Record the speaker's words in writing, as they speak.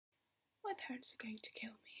My parents are going to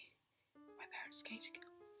kill me. My parents are going to kill me.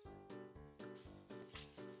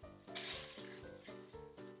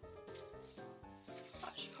 I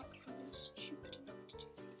actually can't believe I'm stupid enough to do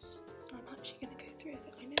this. I'm actually going to go through it.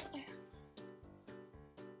 I know I am.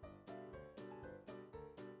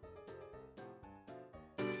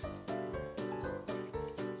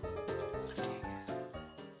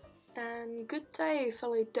 And good day,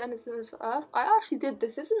 fellow denizens of Earth. I actually did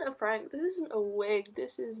this. This isn't a prank. This isn't a wig.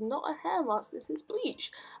 This is not a hair mask. This is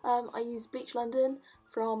bleach. I used Bleach London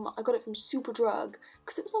I got it from Superdrug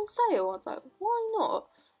because it was on sale. I was like, why not?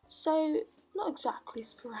 So, not exactly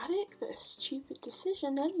sporadic, but a stupid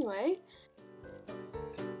decision anyway.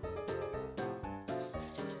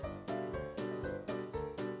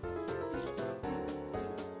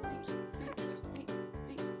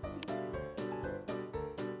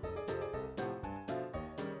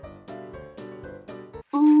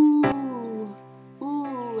 Ooh,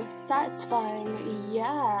 satisfying,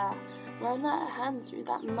 yeah. Run that hand through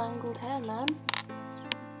that mangled hair, man.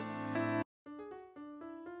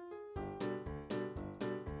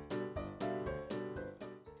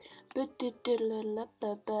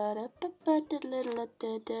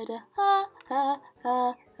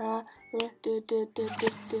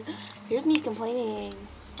 Here's me complaining.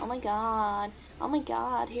 Oh my god. Oh my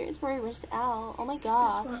god. Here's where I risked out. Oh my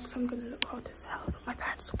god. This works. I'm gonna look hard as hell, but my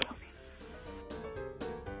parents will kill me.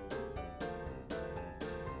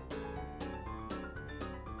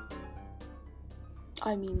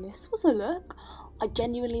 I mean, this was a look. I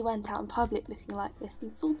genuinely went out in public looking like this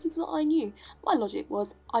and saw people that I knew. My logic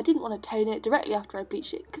was I didn't want to tone it directly after I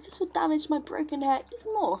bleached it because this would damage my broken hair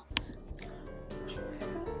even more.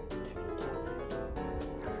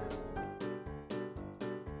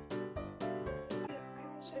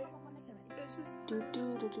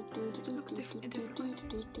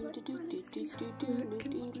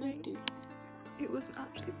 It wasn't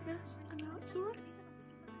actually a mess, and now it's alright.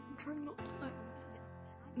 I'm trying not to like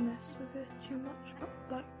mess with it too much, but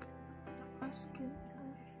like my skin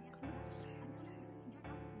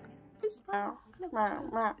it's fine.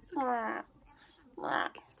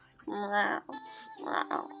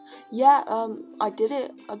 Yeah, I did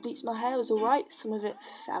it. I bleached my hair. It was alright. Some of it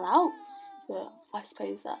fell out, but I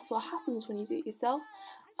suppose that's what happens when you do it yourself.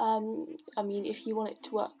 I mean, if you want it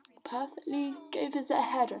to work perfectly, go visit a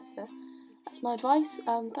hairdresser. That's my advice.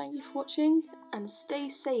 Thank you for watching and stay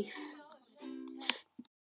safe.